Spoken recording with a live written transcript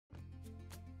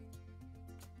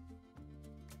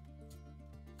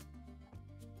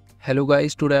Hello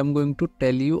guys, today I'm going to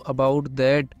tell you about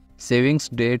that Savings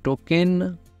Dai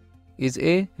token is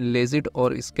a legit or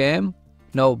scam.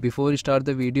 Now before we start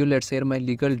the video, let's share my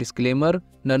legal disclaimer.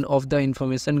 None of the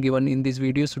information given in this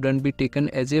video shouldn't be taken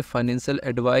as a financial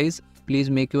advice.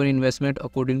 Please make your investment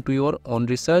according to your own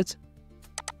research.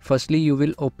 Firstly, you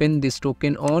will open this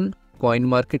token on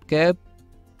CoinMarketCap.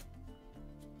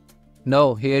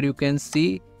 Now here you can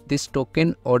see this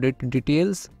token audit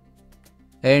details.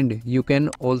 And you can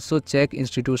also check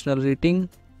institutional rating,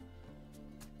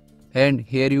 and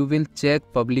here you will check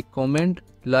public comment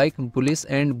like bullish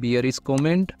and bearish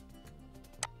comment.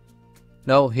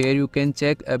 Now here you can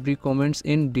check every comments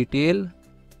in detail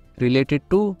related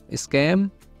to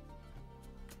scam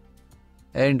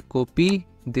and copy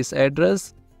this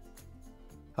address.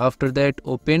 After that,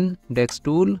 open DEX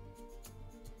tool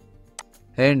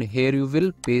and here you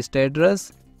will paste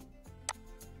address.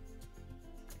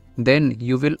 Then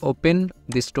you will open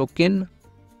this token.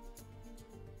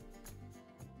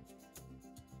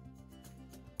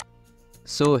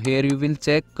 So here you will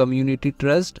check community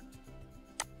trust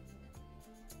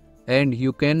and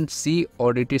you can see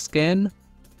audit scan.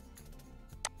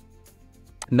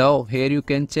 Now here you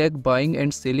can check buying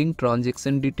and selling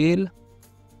transaction detail.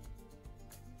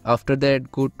 After that,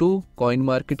 go to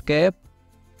CoinMarketCap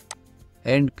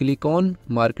and click on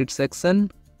market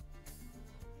section.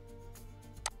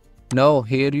 Now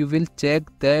here you will check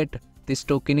that this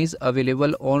token is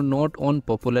available or not on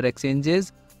popular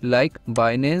exchanges like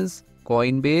Binance,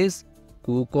 Coinbase,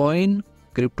 KuCoin,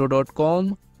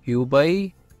 Crypto.com,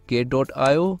 Ubuy,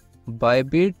 Gate.io,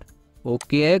 Bybit,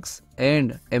 OKX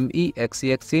and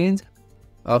MEXC exchange.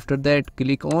 After that,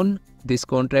 click on this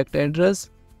contract address.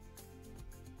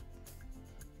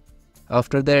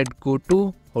 After that, go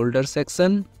to holder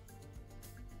section.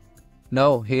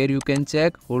 Now here you can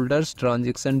check holders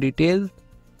transaction detail.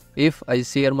 If I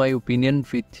share my opinion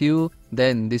with you,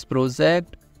 then this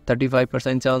project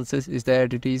 35% chances is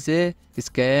that it is a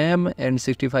scam and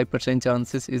 65%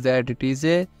 chances is that it is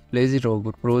a legit or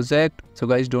good project. So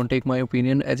guys, don't take my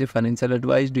opinion as a financial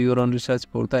advice. Do your own research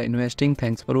for the investing.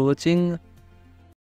 Thanks for watching.